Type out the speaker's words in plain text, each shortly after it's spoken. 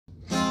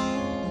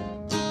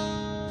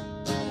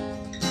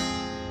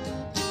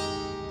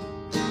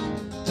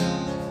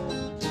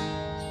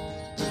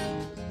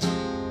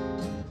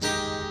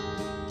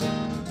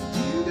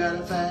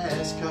got a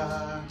fast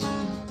car.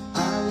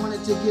 I wanna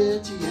take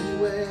it to you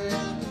anywhere.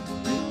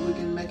 Maybe we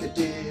can make a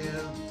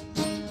deal.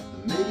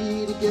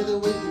 Maybe together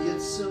we can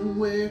get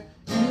somewhere.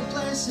 Any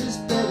place is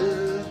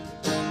better.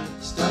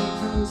 Starting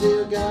from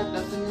zero, got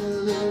nothing to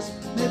lose.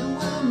 Maybe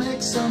we'll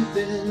make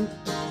something.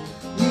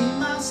 Me,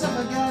 myself,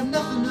 I got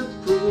nothing to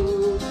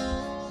prove.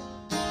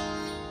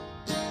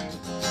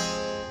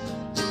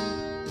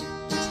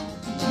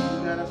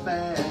 You got a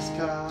fast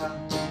car.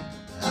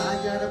 I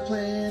got a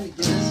plan to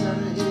get us out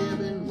of here.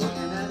 Been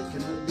working at a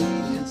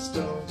convenience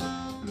store.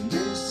 Managed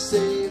to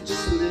save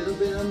just a little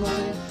bit of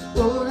money.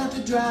 Won't have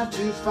to drive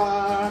too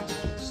far.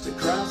 Just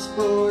across the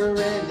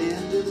border and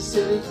into the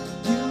city.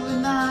 You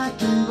and I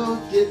can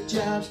both get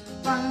jobs.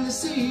 Finally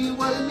see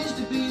what it means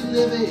to be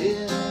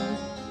living.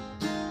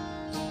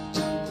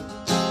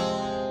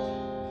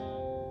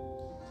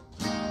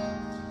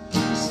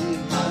 See,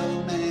 my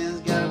old man's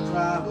got a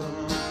problem.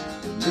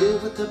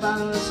 Live with the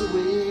bottle, that's the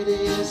way it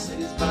is. Said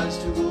his body's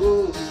too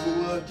old for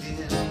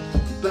working.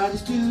 His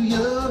body's too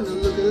young to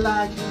look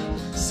alike.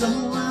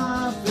 Someone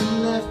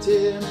often left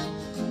him.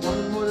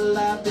 Wanted more to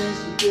life than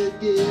she could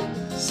give.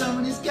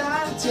 Somebody's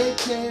gotta take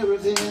care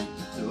of him.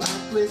 So I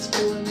quit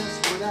school and that's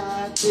what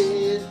I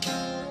did.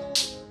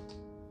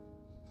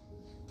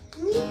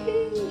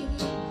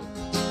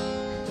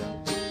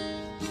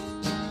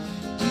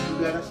 You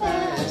got a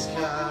fast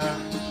car.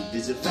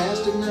 Is it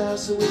fast enough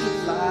so we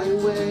can fly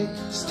away?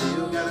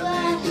 Still gotta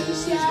make a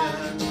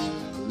decision.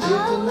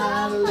 Live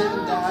tonight or live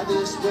and die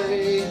this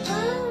way.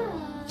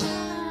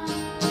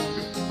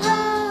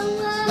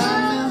 I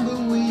remember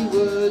we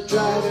were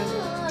driving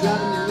in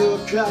your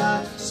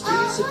car.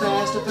 Speed so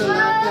fast I felt like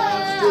I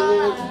was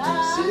drunk.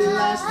 City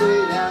lights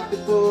laid out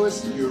before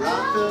us, and your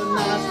arm felt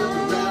nice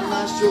wrapped around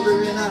my shoulder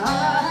in a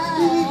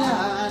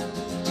high.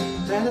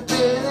 Had a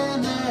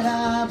feeling that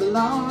I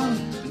belong,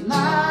 and I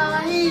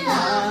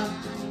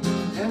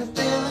had a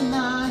feeling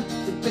I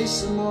could be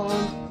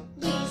someone,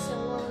 be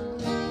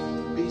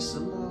someone, be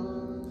someone.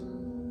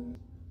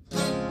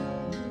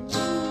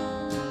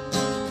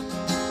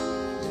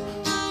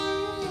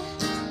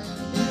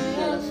 You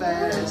got a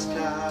fast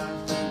car.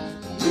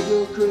 We go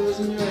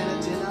cruising, you're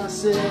entertaining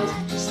ourselves.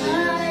 Still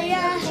ain't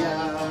got a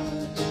job.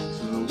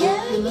 So we're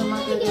working the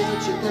market,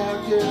 get check out,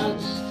 girl.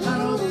 I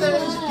know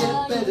things will get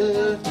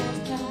better.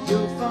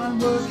 You'll find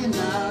working,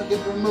 I'll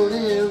get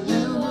promoted.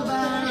 We'll move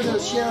out of the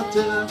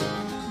shelter.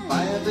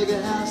 Buy a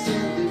bigger house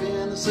and live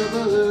in the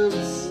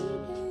suburbs.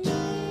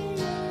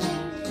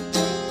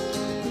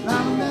 I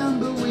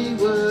remember we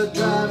were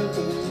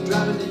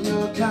driving in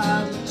your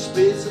car.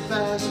 Speed so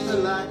fast, I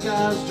felt like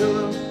I was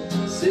drunk.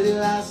 City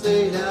lights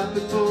laid out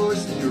before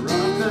us, and your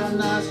arm felt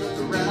nice wrapped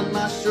around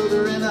my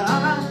shoulder in a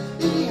high.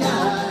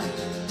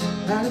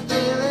 Had a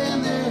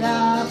feeling that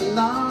I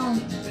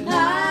belong, and I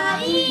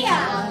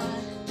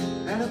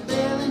had a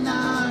feeling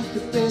I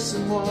could be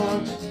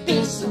someone,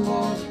 be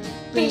someone,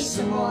 be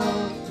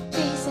someone.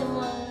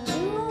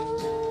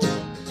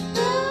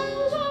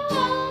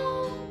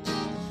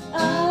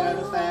 Got a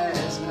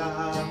fast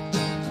car.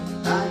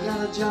 I got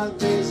a job that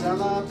pays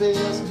all our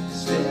bills.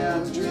 Stay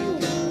out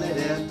drinking late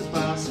at the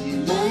bar. See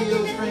more of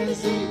your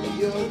friends than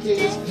your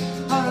kids.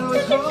 I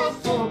always hope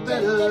for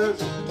better.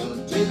 But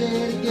maybe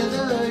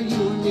together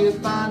you and me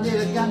find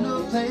it. Got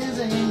no plans,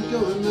 ain't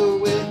going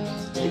nowhere.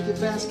 So take your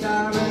fast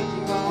car and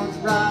keep on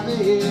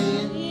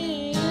driving.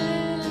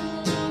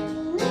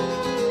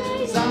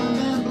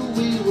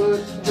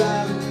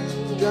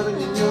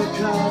 Driving in your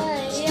car,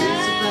 speed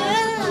so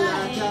fast I felt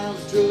like I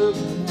was drunk.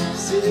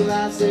 City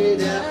lights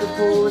laid out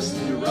before us,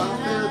 and your arm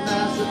felt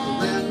nice wrapped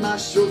around my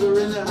shoulder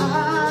in the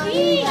high.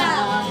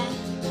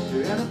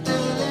 You had a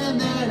feeling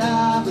that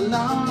I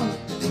belong,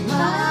 and I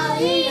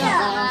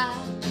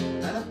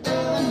had a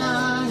feeling I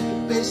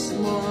could be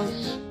someone,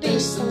 be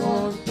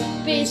someone,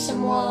 be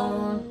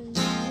someone.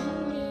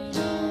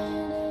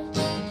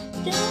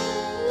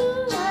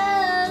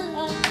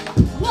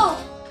 No.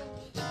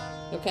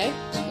 Okay?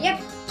 Yep.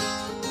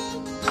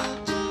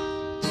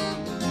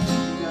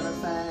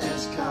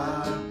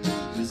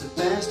 Is it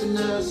fast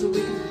enough so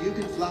you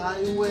can fly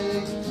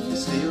away? You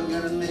still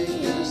gotta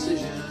make